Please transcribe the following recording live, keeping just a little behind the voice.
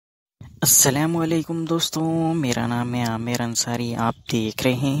السلام علیکم دوستوں، میرا نام ہے عامر انصاری۔ آپ دیکھ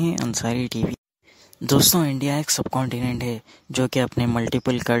رہے ہیں انصاری ٹی وی۔ دوستوں، انڈیا ایک سب کانٹیننٹ ہے جو کہ اپنے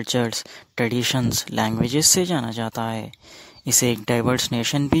ملٹیپل کلچرز، ٹریڈیشنز، لینگویجز سے جانا جاتا ہے۔ اسے ایک ڈائیورس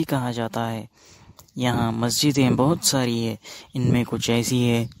نیشن بھی کہا جاتا ہے۔ یہاں مسجدیں بہت ساری ہیں، ان میں کچھ ایسی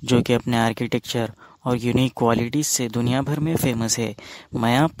ہے جو کہ اپنے آرکیٹیکچر اور یونیک کوالٹیز سے دنیا بھر میں فیمس ہے۔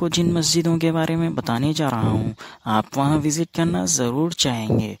 میں آپ کو جن مسجدوں کے بارے میں بتانے جا رہا ہوں، آپ وہاں وزٹ کرنا ضرور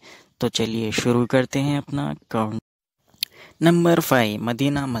چاہیں گے۔ تو چلیے شروع کرتے ہیں اپنا کاؤنٹ۔ نمبر 5،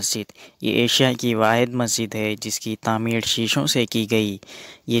 مدینہ مسجد۔ یہ ایشیا کی واحد مسجد ہے جس کی تعمیر شیشوں سے کی گئی۔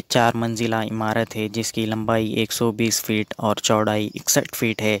 یہ 4 منزلہ عمارت ہے جس کی لمبائی 120 فیٹ اور چوڑائی 61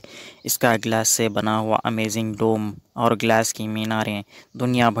 فیٹ ہے۔ اس کا گلاس سے بنا ہوا امیزنگ ڈوم اور گلاس کی میناریں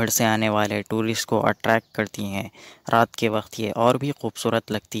دنیا بھر سے آنے والے ٹورسٹ کو اٹریکٹ کرتی ہیں۔ رات کے وقت یہ اور بھی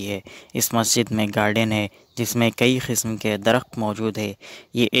خوبصورت لگتی ہے۔ اس مسجد میں گارڈن ہے جس میں کئی قسم کے درخت موجود ہے۔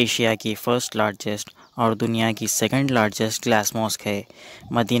 یہ ایشیا کی فرسٹ لارجسٹ اور دنیا کی سیکنڈ لارجسٹ گلاس ماسک ہے۔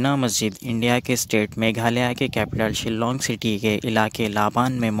 مدینہ مسجد انڈیا کے اسٹیٹ میگھالیہ کے کیپٹل شیلانگ سٹی کے علاقے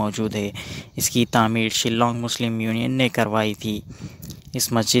لابان میں موجود ہے۔ اس کی تعمیر شیلانگ مسلم یونین نے کروائی تھی۔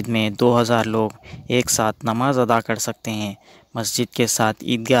 اس مسجد میں 2000 لوگ ایک ساتھ نماز ادا کر سکتے ہیں۔ مسجد کے ساتھ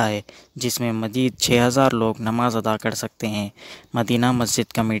عیدگاہ ہے جس میں مزید 6000 لوگ نماز ادا کر سکتے ہیں۔ مدینہ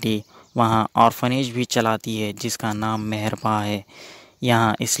مسجد کمیٹی وہاں آرفنیج بھی چلاتی ہے جس کا نام مہرباں ہے۔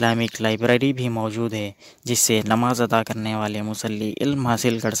 یہاں اسلامک لائبریری بھی موجود ہے جس سے نماز ادا کرنے والے مصلی علم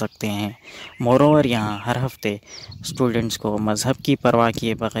حاصل کر سکتے ہیں۔ موروور یہاں ہر ہفتے اسٹوڈنٹس کو مذہب کی پرواہ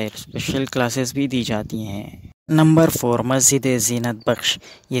کیے بغیر اسپیشل کلاسز بھی دی جاتی ہیں۔ نمبر 4، مسجد زینت بخش۔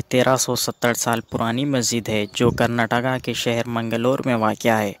 یہ 1370 سال پرانی مسجد ہے جو کرناٹکا کے شہر منگلور میں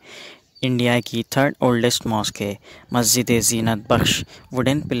واقع ہے۔ انڈیا کی 3rd اولڈسٹ ماسک ہے۔ مسجد زینت بخش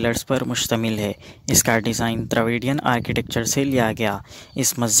ووڈن پلرز پر مشتمل ہے۔ اس کا ڈیزائن دراویڈین آرکیٹیکچر سے لیا گیا۔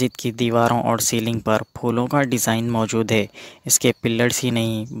 اس مسجد کی دیواروں اور سیلنگ پر پھولوں کا ڈیزائن موجود ہے۔ اس کے پلرز ہی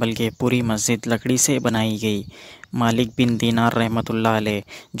نہیں بلکہ پوری مسجد لکڑی سے بنائی گئی۔ مالک بن دینار رحمۃ اللہ علیہ،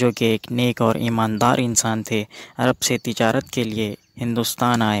 جو کہ ایک نیک اور ایماندار انسان تھے، عرب سے تجارت کے لیے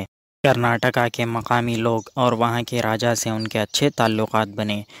ہندوستان آئے۔ کرناٹکا کے مقامی لوگ اور وہاں کے راجا سے ان کے اچھے تعلقات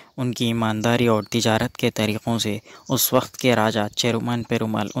بنے۔ ان کی ایمانداری اور تجارت کے طریقوں سے اس وقت کے راجا چیرومن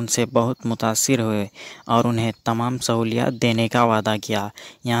پیرومل ان سے بہت متاثر ہوئے اور انہیں تمام سہولیات دینے کا وعدہ کیا،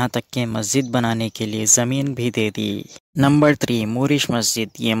 یہاں تک کہ مسجد بنانے کے لیے زمین بھی دے دی۔ نمبر 3، مورش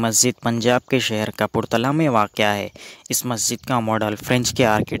مسجد۔ یہ مسجد پنجاب کے شہر کپورتھلا میں واقع ہے۔ اس مسجد کا ماڈل فرینچ کے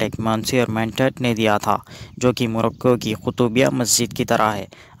آرکیٹیکٹ مونسیور مینٹٹ نے دیا تھا، جو کہ موروکو کی قطبیہ مسجد کی طرح ہے۔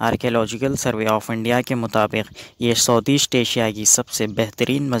 آرکیالوجیکل سروے آف انڈیا کے مطابق یہ ساؤتھ ایسٹ ایشیا کی سب سے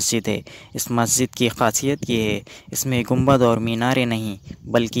بہترین مسجد ہے۔ اس مسجد کی خاصیت یہ ہے اس میں گنبد اور میناریں نہیں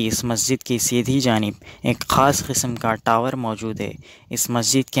بلکہ اس مسجد کی سیدھی جانب ایک خاص قسم کا ٹاور موجود ہے۔ اس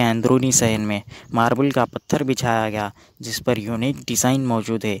مسجد کے اندرونی صحن میں ماربل کا پتھر بچھایا گیا جس پر یونیک ڈیزائن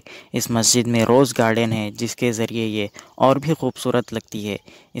موجود ہے۔ اس مسجد میں روز گارڈن ہے جس کے ذریعے یہ اور بھی خوبصورت لگتی ہے۔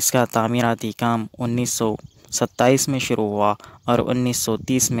 اس کا تعمیراتی کام 1927 میں شروع ہوا اور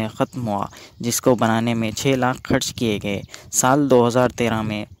 1930 میں ختم ہوا، جس کو بنانے میں 6 لاکھ خرچ کیے گئے۔ سال 2013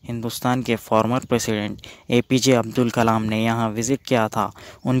 میں ہندوستان کے فارمر پریزیڈنٹ APJ عبدالکلام نے یہاں وزٹ کیا تھا۔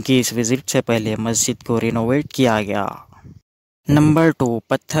 ان کی اس وزٹ سے پہلے مسجد کو رینوویٹ کیا گیا۔ نمبر 2،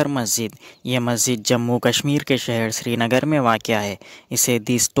 پتھر مسجد۔ یہ مسجد جموں کشمیر کے شہر سری نگر میں واقع ہے۔ اسے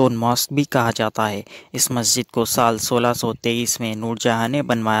دی اسٹون ماسک بھی کہا جاتا ہے۔ اس مسجد کو سال 1623 میں نور جہاں نے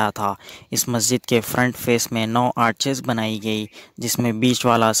بنوایا تھا۔ اس مسجد کے فرنٹ فیس میں 9 آرچز بنائی گئی جس میں بیچ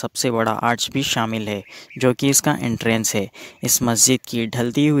والا سب سے بڑا آرچ بھی شامل ہے جو کہ اس کا انٹرنس ہے۔ اس مسجد کی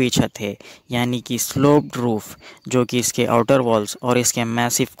ڈھلتی ہوئی چھت ہے، یعنی کہ سلوپڈ روف، جو کہ اس کے آؤٹر والز اور اس کے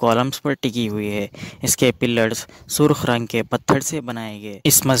میسیو کالمز پر ٹکی ہوئی ہے۔ اس کے پلرز سرخ رنگ کے پتھر سے بنائے گئے۔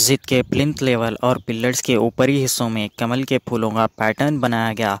 اس مسجد کے پلنتھ لیول اور پلرز کے اوپری حصوں میں کمل کے پھولوں کا پیٹرن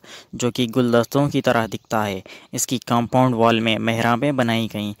بنایا گیا جو کہ گلدستوں کی طرح دکھتا ہے۔ اس کی کمپاؤنڈ وال میں محرابیں بنائی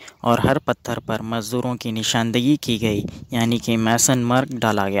گئیں اور ہر پتھر پر مزدوروں کی نشاندہی کی گئی، یعنی کہ میسن مارک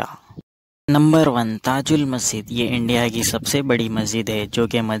ڈالا گیا۔ نمبر 1، تاج المسجد۔ یہ انڈیا کی سب سے بڑی مسجد ہے جو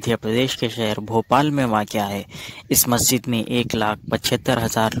کہ مدھیہ پردیش کے شہر بھوپال میں واقع ہے۔ اس مسجد میں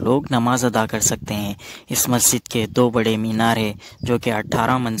 1,75,000 لوگ نماز ادا کر سکتے ہیں۔ اس مسجد کے 2 بڑے مینار ہیں جو کہ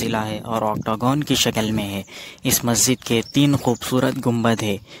 18 منزلہ ہے اور آکٹاگون کی شکل میں ہے۔ اس مسجد کے 3 خوبصورت گنبد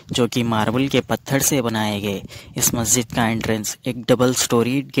ہے جو کہ ماربل کے پتھر سے بنائے گئے۔ اس مسجد کا انٹرنس ایک ڈبل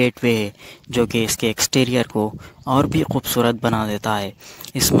سٹوریڈ گیٹ وے ہے جو کہ اس کے ایکسٹیریئر کو اور بھی خوبصورت بنا دیتا ہے۔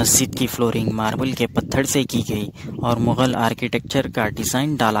 اس مسجد کی فلورنگ ماربل کے پتھر سے کی گئی اور مغل آرکیٹیکچر کا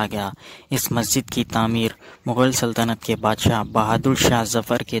ڈیزائن ڈالا گیا۔ اس مسجد کی تعمیر مغل سلطنت کے بادشاہ بہادر شاہ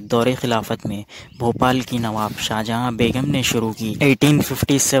ظفر کے دور خلافت میں بھوپال کی نواب شاہجہاں بیگم نے شروع کی۔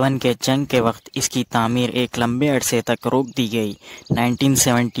 1857 کے جنگ کے وقت اس کی تعمیر ایک لمبے عرصے تک روک دی گئی۔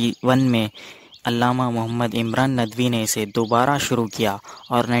 1971 میں علامہ محمد عمران ندوی نے اسے دوبارہ شروع کیا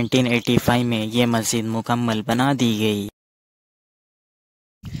اور 1985 میں یہ مسجد مکمل بنا دی گئی۔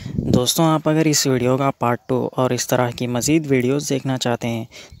 دوستوں، آپ اگر اس ویڈیو کا پارٹ 2 اور اس طرح کی مزید ویڈیوز دیکھنا چاہتے ہیں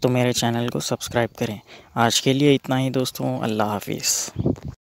تو میرے چینل کو سبسکرائب کریں۔ آج کے لیے اتنا ہی دوستوں، اللہ حافظ۔